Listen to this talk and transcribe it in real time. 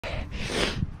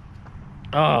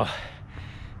Oh,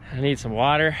 I need some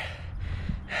water.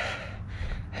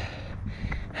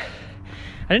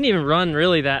 I didn't even run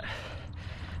really that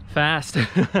fast.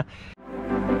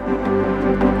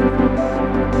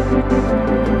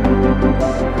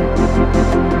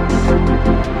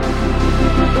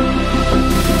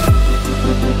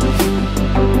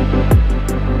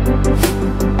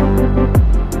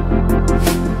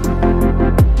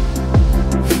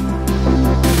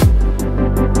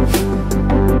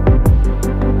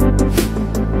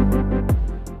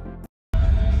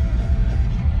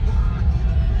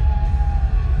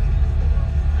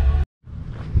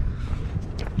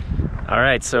 All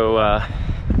right, so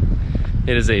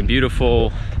it is a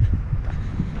beautiful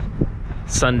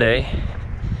Sunday,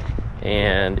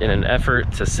 and in an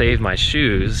effort to save my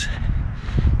shoes,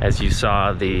 as you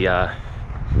saw the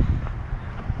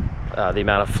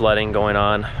amount of flooding going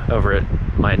on over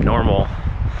at my normal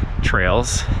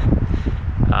trails,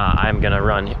 I'm gonna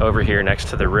run over here next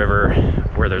to the river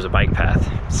where there's a bike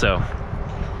path. So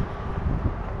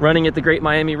running at the Great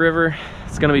Miami River,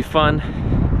 it's gonna be fun.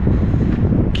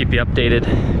 Keep you updated.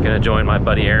 Gonna join my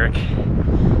buddy Eric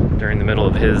during the middle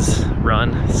of his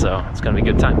run, so it's gonna be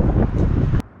a good time.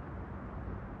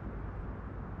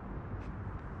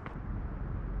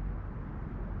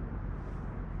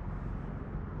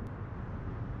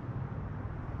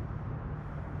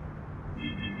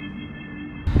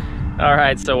 All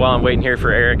right, so while I'm waiting here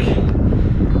for Eric,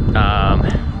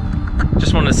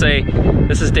 just wanted to say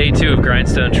this is day 2 of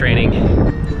Grindstone training.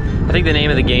 I think the name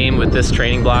of the game with this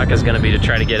training block is going to be to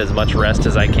try to get as much rest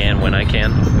as I can when I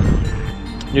can.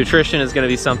 Nutrition is going to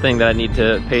be something that I need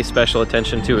to pay special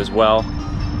attention to as well.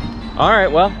 All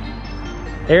right, well,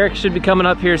 Eric should be coming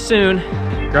up here soon.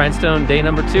 Grindstone day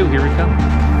number 2, here we come.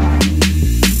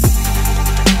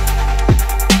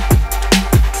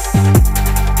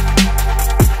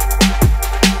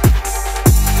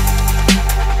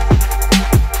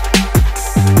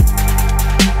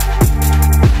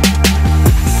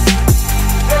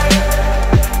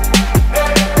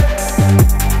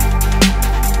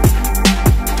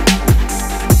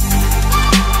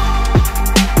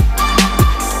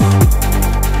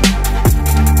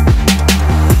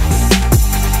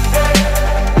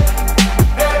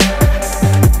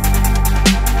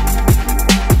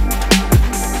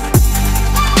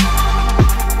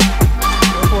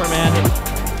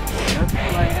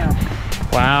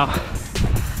 Wow,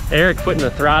 Eric putting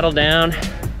the throttle down.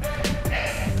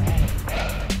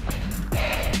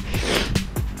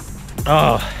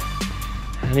 Oh,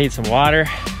 I need some water.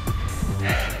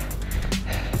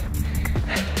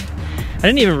 I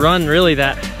didn't even run really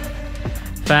that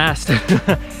fast,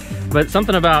 but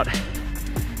something about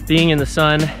being in the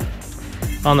sun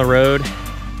on the road.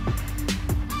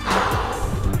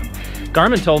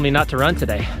 Garmin told me not to run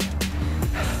today.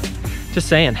 Just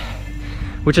saying.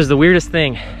 Which is the weirdest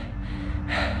thing.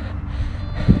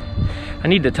 I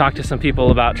need to talk to some people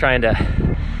about trying to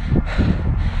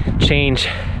change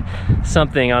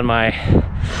something on my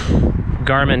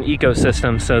Garmin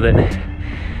ecosystem so that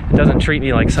it doesn't treat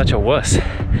me like such a wuss.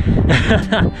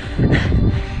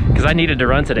 Because I needed to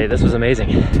run today. This was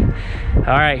amazing.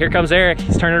 All right, here comes Eric.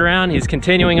 He's turning around. He's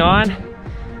continuing on.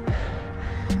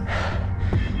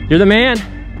 You're the man.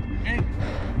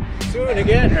 Soon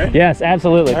again, right? Yes,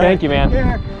 absolutely. Thank you, man.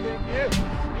 Yeah,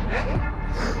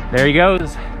 there he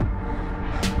goes.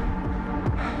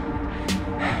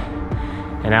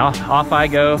 And now off I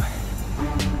go.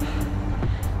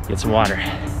 Get some water.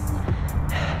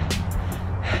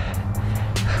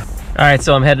 All right,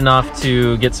 so I'm heading off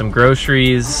to get some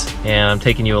groceries, and I'm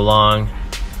taking you along.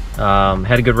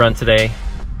 Had a good run today.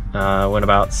 Went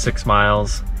about 6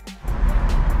 miles.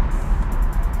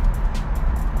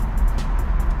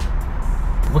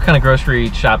 What kind of grocery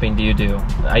shopping do you do?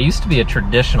 I used to be a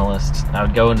traditionalist. I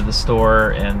would go into the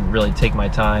store and really take my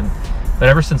time. But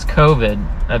ever since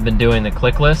COVID, I've been doing the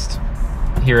click list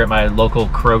here at my local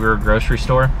Kroger grocery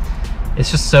store.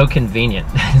 It's just so convenient.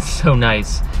 It's so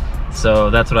nice. So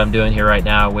that's what I'm doing here right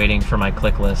now, waiting for my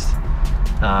click list.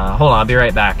 Hold on, I'll be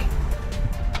right back.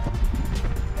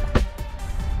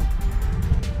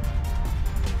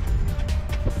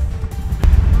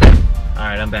 All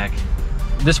right, I'm back.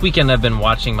 This weekend I've been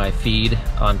watching my feed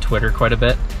on Twitter quite a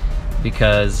bit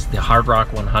because the Hard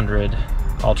Rock 100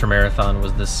 Ultra Marathon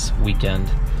was this weekend.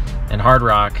 And Hard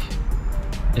Rock,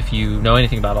 if you know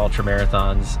anything about ultra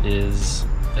marathons, is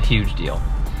a huge deal.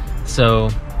 So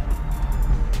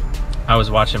I was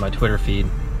watching my Twitter feed,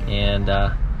 and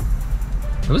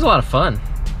it was a lot of fun.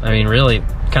 I mean, really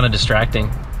kind of distracting.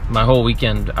 My whole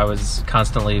weekend I was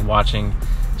constantly watching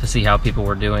to see how people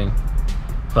were doing.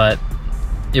 But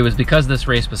it was because this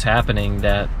race was happening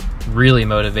that really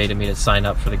motivated me to sign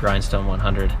up for the Grindstone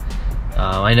 100.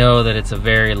 I know that it's a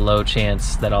very low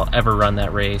chance that I'll ever run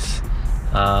that race.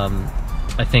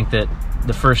 I think that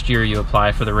the first year you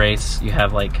apply for the race, you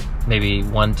have like maybe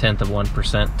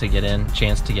 0.1% to get in,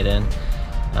 chance to get in.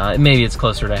 Maybe it's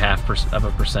closer to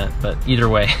 0.5%, but either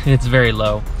way, it's very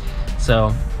low.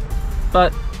 So,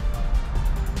 but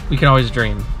we can always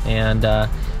dream. And I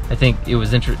think it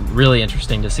was really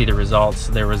interesting to see the results.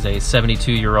 There was a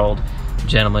 72-year-old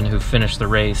gentleman who finished the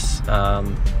race,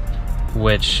 and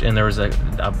there was a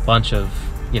bunch of,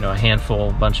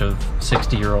 a bunch of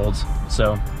 60-year-olds.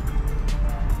 So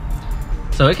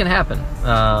it can happen.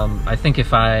 I think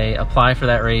if I apply for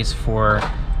that race for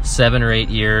 7 or 8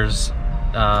 years,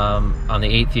 on the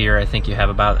 8th year, I think you have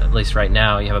about, at least right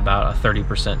now, you have about a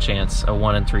 30% chance, a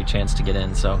 1 in 3 chance to get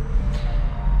in. So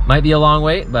might be a long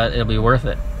wait, but it'll be worth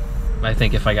it. I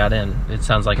think if I got in, it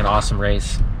sounds like an awesome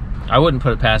race. I wouldn't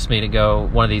put it past me to go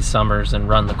one of these summers and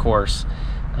run the course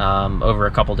over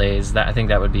a couple days. I think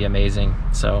that would be amazing.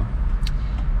 So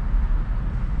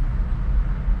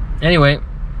anyway,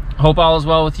 hope all is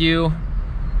well with you.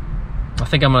 I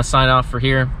think I'm going to sign off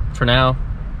for now.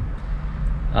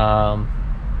 On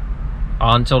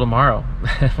until tomorrow.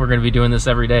 We're going to be doing this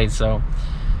every day, so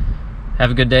have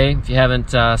a good day. If you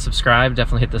haven't subscribed,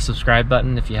 definitely hit the subscribe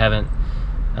button. If you haven't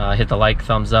hit the like,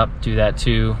 thumbs up, do that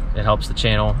too. It helps the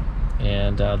channel.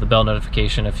 And the bell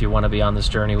notification if you want to be on this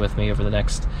journey with me over the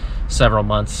next several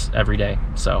months every day.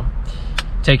 So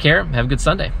take care, have a good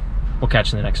Sunday. We'll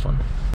catch you in the next one.